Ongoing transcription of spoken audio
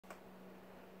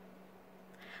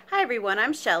Hi everyone,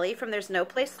 I'm Shelly from There's No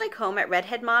Place Like Home at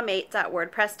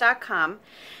redheadmom8.wordpress.com.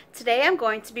 Today I'm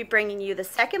going to be bringing you the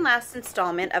second last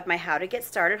installment of my How to Get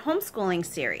Started Homeschooling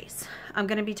series. I'm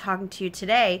going to be talking to you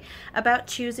today about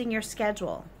choosing your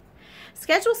schedule.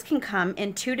 Schedules can come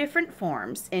in two different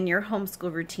forms in your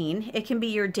homeschool routine. It can be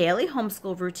your daily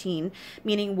homeschool routine,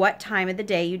 meaning what time of the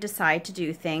day you decide to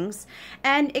do things,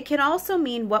 and it can also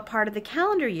mean what part of the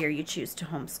calendar year you choose to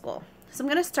homeschool. So I'm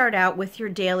going to start out with your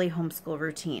daily homeschool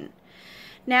routine.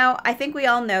 Now, I think we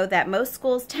all know that most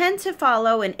schools tend to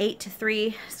follow an 8 to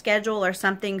 3 schedule or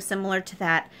something similar to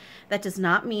that. That does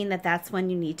not mean that that's when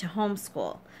you need to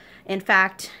homeschool. In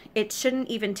fact, it shouldn't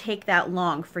even take that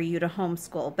long for you to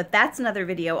homeschool, but that's another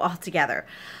video altogether.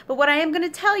 But what I am going to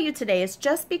tell you today is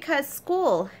just because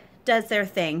school does their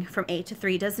thing from 8 to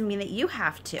 3 doesn't mean that you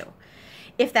have to.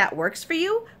 If that works for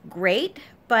you, great,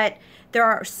 but there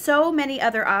are so many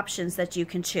other options that you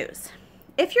can choose.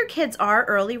 If your kids are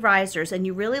early risers and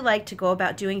you really like to go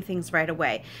about doing things right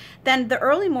away, then the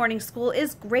early morning school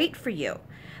is great for you.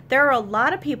 There are a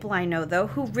lot of people I know, though,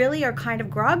 who really are kind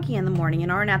of groggy in the morning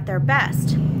and aren't at their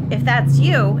best. If that's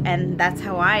you, and that's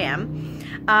how I am,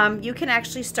 you can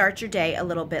actually start your day a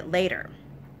little bit later.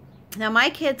 Now, my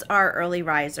kids are early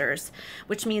risers,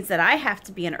 which means that I have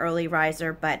to be an early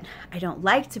riser, but I don't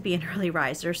like to be an early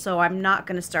riser, so I'm not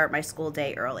going to start my school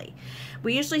day early.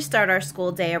 We usually start our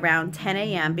school day around 10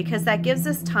 a.m. because that gives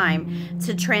us time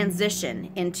to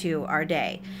transition into our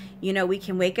day. You know, we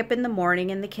can wake up in the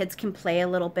morning and the kids can play a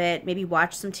little bit, maybe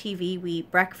watch some TV, we eat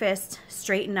breakfast,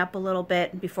 straighten up a little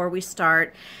bit before we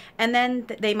start, and then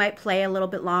they might play a little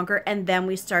bit longer, and then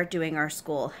we start doing our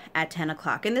school at 10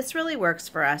 o'clock. And this really works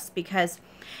for us because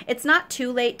it's not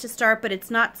too late to start, but it's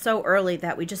not so early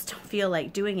that we just don't feel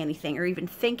like doing anything or even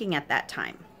thinking at that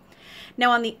time.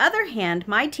 Now, on the other hand,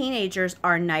 my teenagers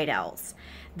are night owls.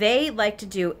 They like to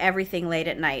do everything late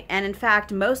at night, and in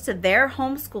fact, most of their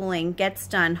homeschooling gets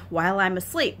done while I'm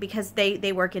asleep because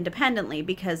they work independently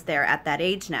because they're at that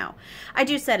age now. I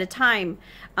do set a time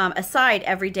aside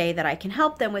every day that I can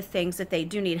help them with things if they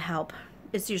do need help.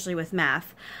 It's usually with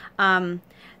math.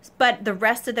 But the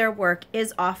rest of their work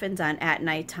is often done at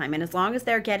nighttime, and as long as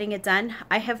they're getting it done,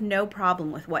 I have no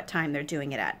problem with what time they're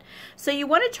doing it at. So you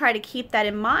want to try to keep that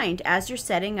in mind as you're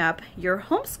setting up your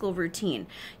homeschool routine.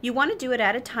 You want to do it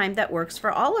at a time that works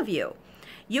for all of you.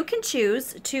 You can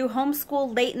choose to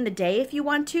homeschool late in the day if you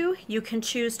want to. You can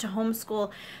choose to homeschool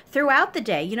throughout the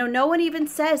day. You know, no one even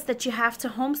says that you have to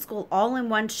homeschool all in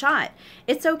one shot.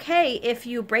 It's okay if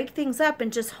you break things up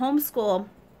and just homeschool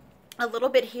a little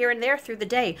bit here and there through the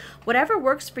day. Whatever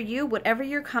works for you, whatever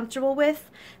you're comfortable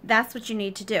with, that's what you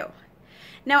need to do.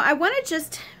 Now, I want to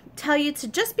just tell you to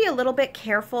just be a little bit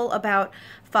careful about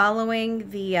following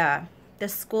the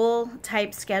school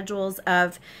type schedules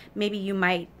of maybe you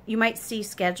might see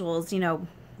schedules, you know,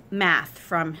 math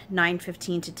from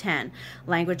 9:15 to 10,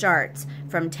 language arts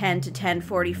from 10 to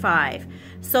 10:45,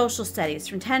 social studies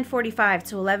from 10:45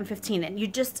 to 11:15, and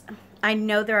I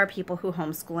know there are people who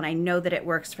homeschool and I know that it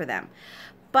works for them.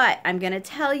 But I'm going to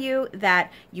tell you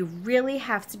that you really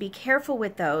have to be careful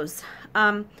with those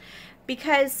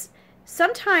because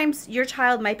sometimes your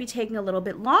child might be taking a little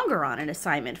bit longer on an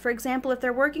assignment. For example, if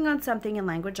they're working on something in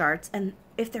language arts and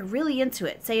if they're really into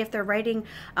it, say if they're writing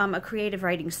a creative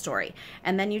writing story,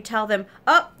 and then you tell them,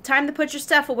 oh, time to put your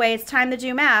stuff away, it's time to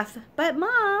do math. But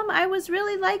Mom, I was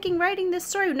really liking writing this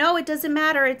story. No, it doesn't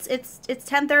matter. It's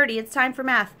 10:30, it's time for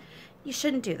math. You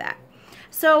shouldn't do that.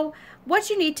 So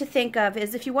what you need to think of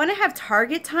is if you want to have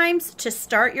target times to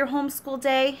start your homeschool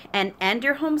day and end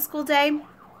your homeschool day,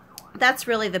 that's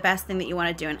really the best thing that you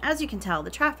want to do. And as you can tell, the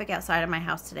traffic outside of my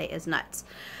house today is nuts.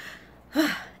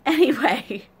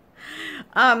 Anyway,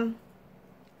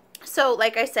 so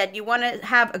like I said, you want to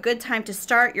have a good time to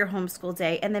start your homeschool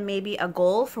day and then maybe a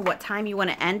goal for what time you want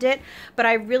to end it. But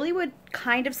I really would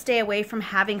kind of stay away from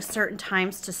having certain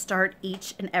times to start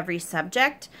each and every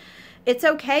subject. It's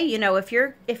okay, you know, if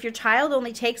your child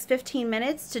only takes 15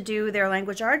 minutes to do their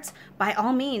language arts, by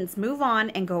all means, move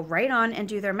on and go right on and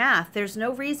do their math. There's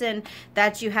no reason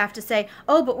that you have to say,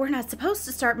 oh, but we're not supposed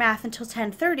to start math until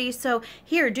 10:30, so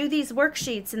here, do these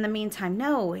worksheets in the meantime.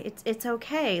 No, it's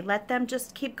okay. Let them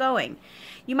just keep going.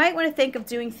 You might want to think of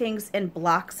doing things in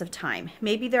blocks of time.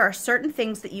 Maybe there are certain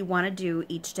things that you want to do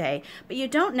each day, but you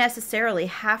don't necessarily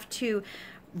have to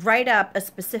write up a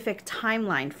specific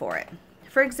timeline for it.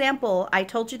 For example, I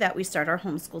told you that we start our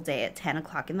homeschool day at 10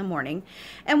 o'clock in the morning.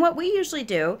 And what we usually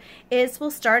do is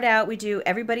we'll start out, we do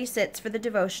everybody sits for the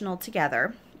devotional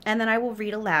together. And then I will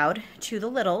read aloud to the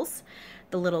littles.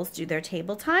 The littles do their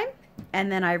table time.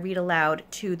 And then I read aloud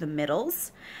to the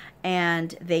middles.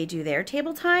 and they do their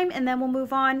table time, and then we'll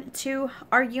move on to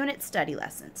our unit study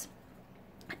lessons.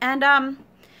 And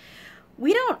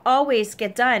we don't always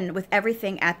get done with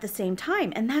everything at the same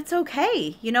time, and that's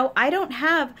okay. You know, I don't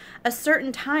have a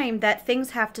certain time that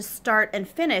things have to start and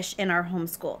finish in our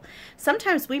homeschool.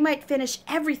 Sometimes we might finish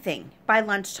everything by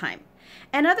lunchtime.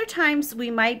 And other times we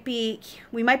might be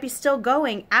still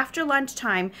going after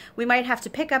lunchtime. We might have to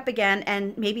pick up again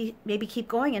and maybe keep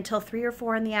going until 3 or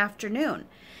 4 in the afternoon.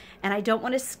 And I don't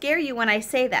want to scare you when I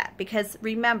say that, because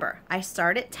remember, I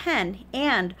start at 10,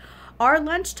 and our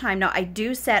lunchtime, now I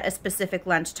do set a specific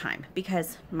lunchtime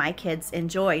because my kids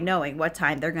enjoy knowing what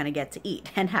time they're going to get to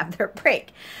eat and have their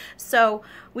break. So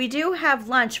we do have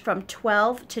lunch from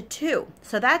 12 to 2.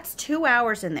 So that's 2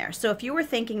 hours in there. So if you were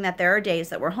thinking that there are days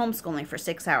that we're homeschooling for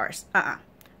 6 hours,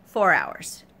 4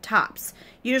 hours tops,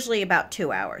 usually about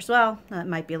 2 hours. Well, it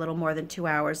might be a little more than 2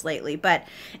 hours lately, but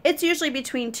it's usually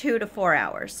between 2 to 4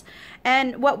 hours.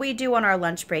 And what we do on our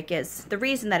lunch break is, the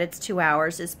reason that it's 2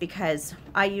 hours is because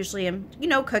I usually am,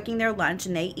 cooking their lunch,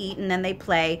 and they eat and then they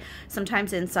play,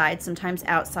 sometimes inside, sometimes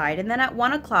outside. And then at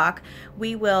 1 o'clock,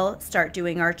 we will start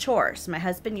doing our chores. My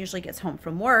husband usually gets home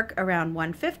from work around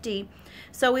 1:50.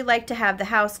 So we like to have the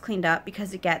house cleaned up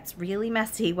because it gets really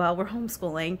messy while we're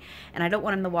homeschooling, and I don't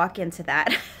want him to walk into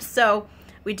that. So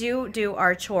we do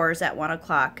our chores at 1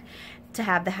 o'clock to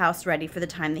have the house ready for the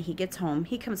time that he gets home.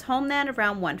 He comes home then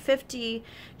around 1:50,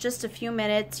 just a few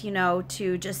minutes,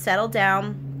 to just settle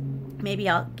down. Maybe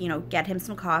I'll, get him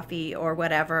some coffee or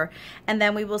whatever, and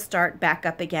then we will start back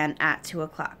up again at 2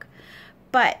 o'clock.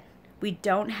 But we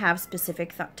don't have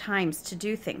specific times to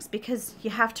do things, because you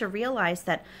have to realize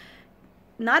that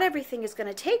not everything is going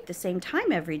to take the same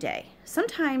time every day.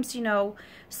 Sometimes,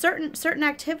 certain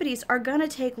activities are going to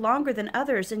take longer than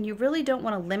others, and you really don't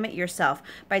want to limit yourself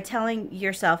by telling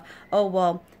yourself, oh,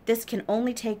 well, this can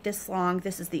only take this long.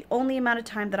 This is the only amount of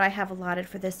time that I have allotted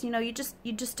for this. You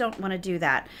just don't want to do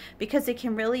that, because it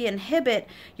can really inhibit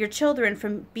your children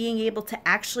from being able to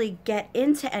actually get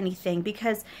into anything,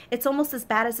 because it's almost as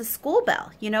bad as a school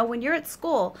bell. When you're at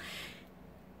school,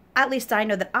 at least I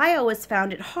know that I always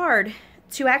found it hard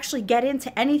to actually get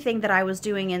into anything that I was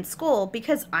doing in school,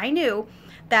 because I knew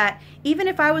that even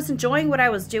if I was enjoying what I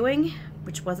was doing,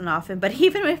 which wasn't often, but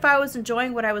even if I was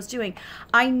enjoying what I was doing,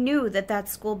 I knew that that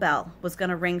school bell was going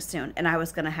to ring soon, and I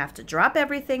was going to have to drop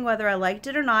everything, whether I liked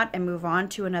it or not, and move on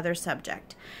to another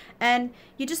subject. And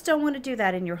you just don't want to do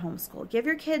that in your homeschool. Give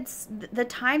your kids the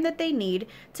time that they need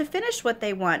to finish what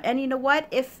they want. And you know what?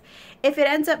 If it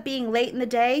ends up being late in the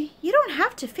day, you don't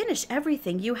have to finish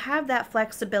everything. You have that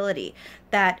flexibility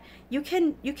that you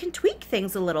can tweak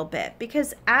things a little bit,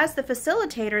 because as the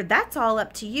facilitator, that's all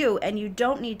up to you, and you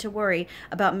don't need to worry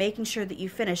about making sure that you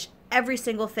finish every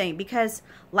single thing, because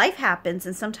life happens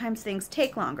and sometimes things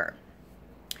take longer.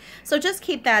 So just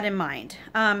keep that in mind.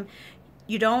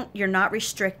 You're not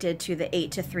restricted to the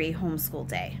 8 to 3 homeschool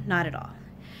day, not at all.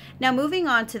 Now moving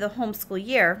on to the homeschool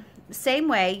year, same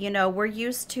way, we're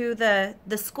used to the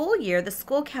school year. The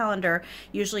school calendar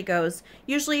usually goes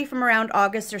from around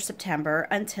August or September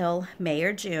until May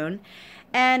or June.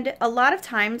 And a lot of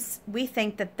times we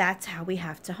think that that's how we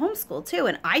have to homeschool too.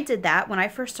 And I did that when I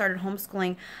first started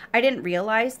homeschooling. I didn't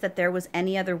realize that there was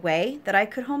any other way that I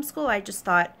could homeschool. I just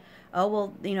thought, oh,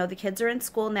 well, the kids are in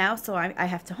school now, so I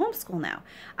have to homeschool now.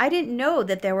 I didn't know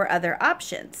that there were other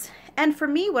options. And for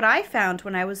me, what I found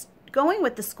when I was going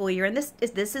with the school year, and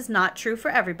this is not true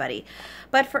for everybody,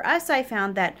 but for us, I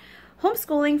found that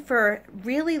homeschooling for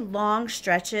really long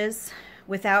stretches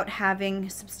without having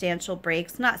substantial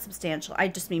breaks, not substantial, I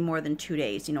just mean more than 2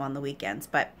 days, on the weekends,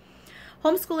 but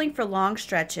homeschooling for long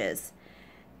stretches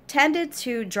tended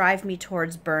to drive me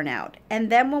towards burnout. And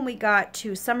then when we got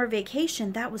to summer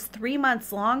vacation, that was 3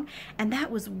 months long, and that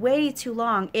was way too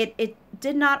long. It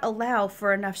did not allow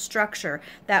for enough structure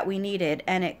that we needed,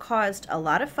 and it caused a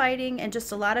lot of fighting and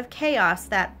just a lot of chaos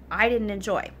that I didn't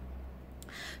enjoy.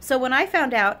 So when I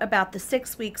found out about the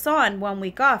 6 weeks on, 1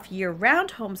 week off,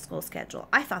 year-round homeschool schedule,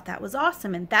 I thought that was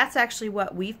awesome. And that's actually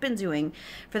what we've been doing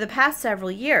for the past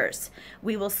several years.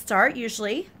 We will start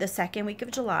usually the second week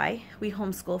of July. We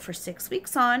homeschool for 6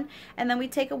 weeks on, and then we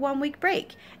take a 1 week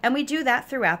break. And we do that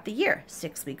throughout the year.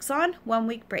 6 weeks on, 1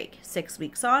 week break. 6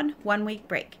 weeks on, 1 week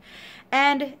break.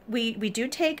 And we do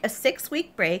take a 6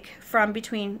 week break from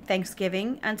between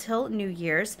Thanksgiving until New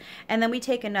Year's. And then we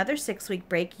take another 6 week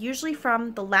break, usually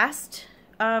from the last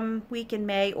week in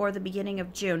May or the beginning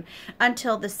of June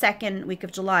until the second week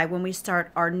of July, when we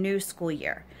start our new school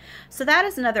year. So that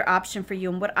is another option for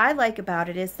you. And what I like about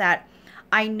it is that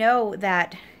I know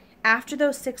that after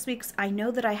those 6 weeks, I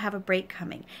know that I have a break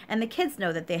coming, and the kids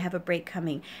know that they have a break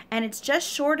coming, and it's just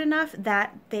short enough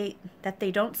that they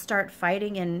don't start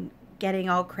fighting and getting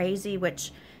all crazy,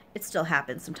 which it still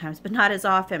happens sometimes, but not as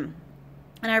often.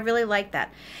 And I really like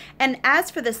that. And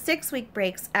as for the 6-week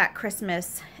breaks at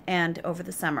Christmas and over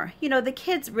the summer, you know, the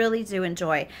kids really do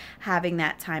enjoy having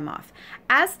that time off.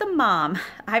 As the mom,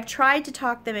 I've tried to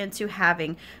talk them into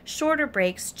having shorter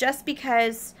breaks just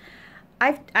because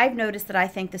I've noticed that I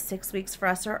think the 6 weeks for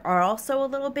us are also a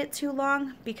little bit too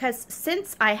long, because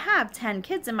since I have 10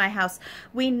 kids in my house,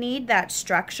 we need that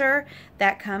structure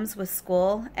that comes with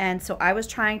school. And so I was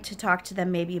trying to talk to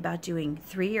them maybe about doing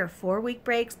 3 or 4 week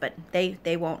breaks, but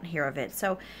they won't hear of it.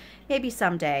 So maybe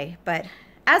someday, but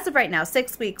as of right now,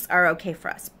 6 weeks are okay for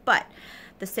us. But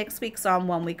the 6 weeks on,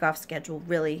 1 week off schedule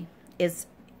really is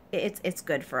it's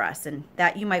good for us, and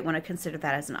that you might want to consider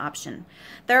that as an option.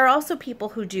 There are also people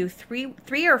who do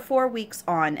three or 4 weeks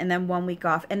on and then 1 week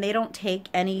off, and they don't take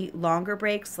any longer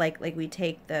breaks like we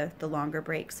take the longer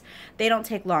breaks. They don't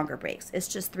take longer breaks. It's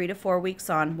just 3 to 4 weeks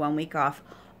on, 1 week off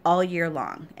all year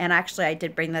long. And actually I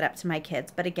did bring that up to my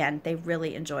kids, but again, they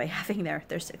really enjoy having their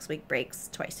 6 week breaks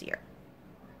twice a year.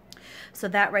 So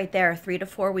that right there, 3 to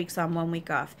 4 weeks on, 1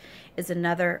 week off, is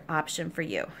another option for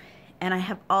you. And I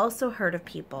have also heard of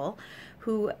people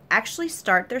who actually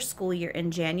start their school year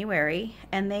in January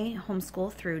and they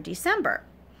homeschool through December.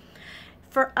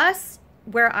 For us,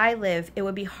 where I live, it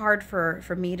would be hard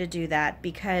for me to do that,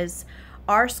 because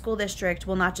our school district,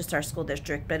 well, not just our school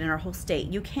district, but in our whole state,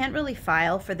 you can't really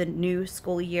file for the new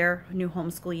school year, new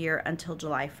homeschool year, until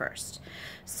July 1st.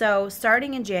 So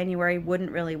starting in January wouldn't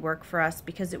really work for us,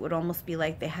 because it would almost be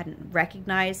like they hadn't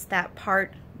recognized that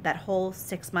part, that whole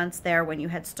 6 months there when you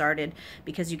had started,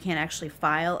 because you can't actually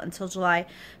file until July.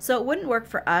 So it wouldn't work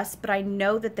for us, but I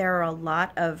know that there are a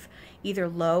lot of either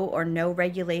low or no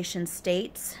regulation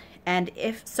states. And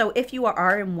if you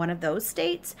are in one of those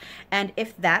states, and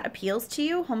if that appeals to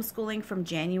you, homeschooling from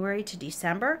January to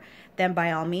December, then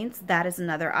by all means, that is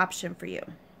another option for you.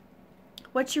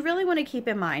 What you really want to keep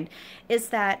in mind is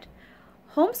that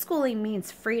homeschooling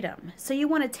means freedom. So you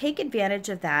want to take advantage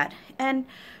of that and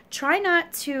try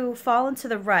not to fall into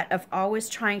the rut of always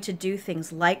trying to do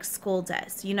things like school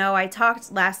does. You know, I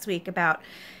talked last week about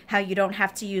how you don't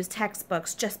have to use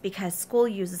textbooks just because school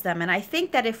uses them. And I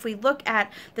think that if we look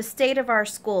at the state of our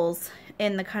schools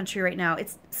in the country right now,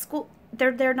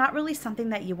 they're not really something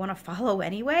that you want to follow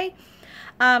anyway.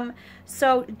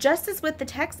 So just as with the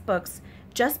textbooks,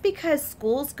 just because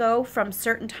schools go from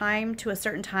certain time to a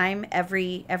certain time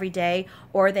every day,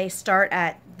 or they start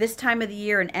at this time of the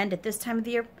year and end at this time of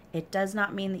the year, it does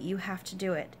not mean that you have to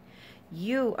do it.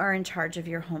 You are in charge of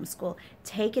your homeschool.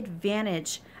 Take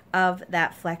advantage of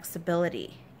that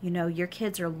flexibility. You know, your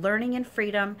kids are learning in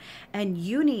freedom, and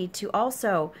you need to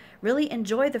also really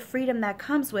enjoy the freedom that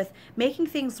comes with making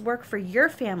things work for your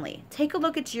family. Take a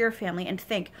look at your family and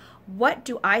think, what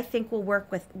do I think will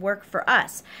work for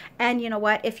us? And you know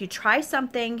what? If you try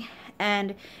something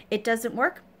and it doesn't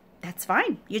work, that's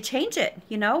fine. You change it.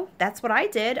 You know, that's what I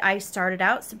did. I started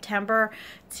out September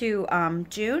to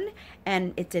June,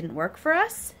 and it didn't work for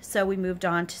us. So we moved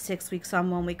on to 6 weeks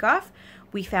on, 1 week off.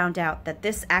 We found out that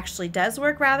this actually does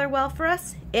work rather well for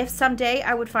us. If someday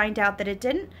I would find out that it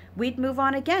didn't, we'd move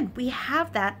on again. We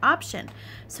have that option.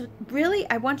 So really,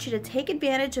 I want you to take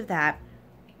advantage of that,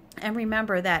 and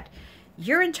remember that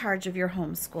you're in charge of your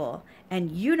homeschool,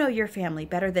 and you know your family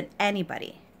better than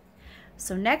anybody.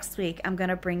 So next week, I'm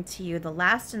going to bring to you the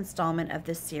last installment of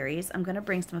this series. I'm going to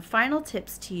bring some final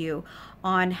tips to you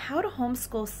on how to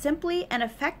homeschool simply and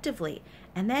effectively,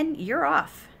 and then you're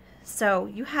off. So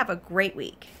you have a great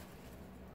week.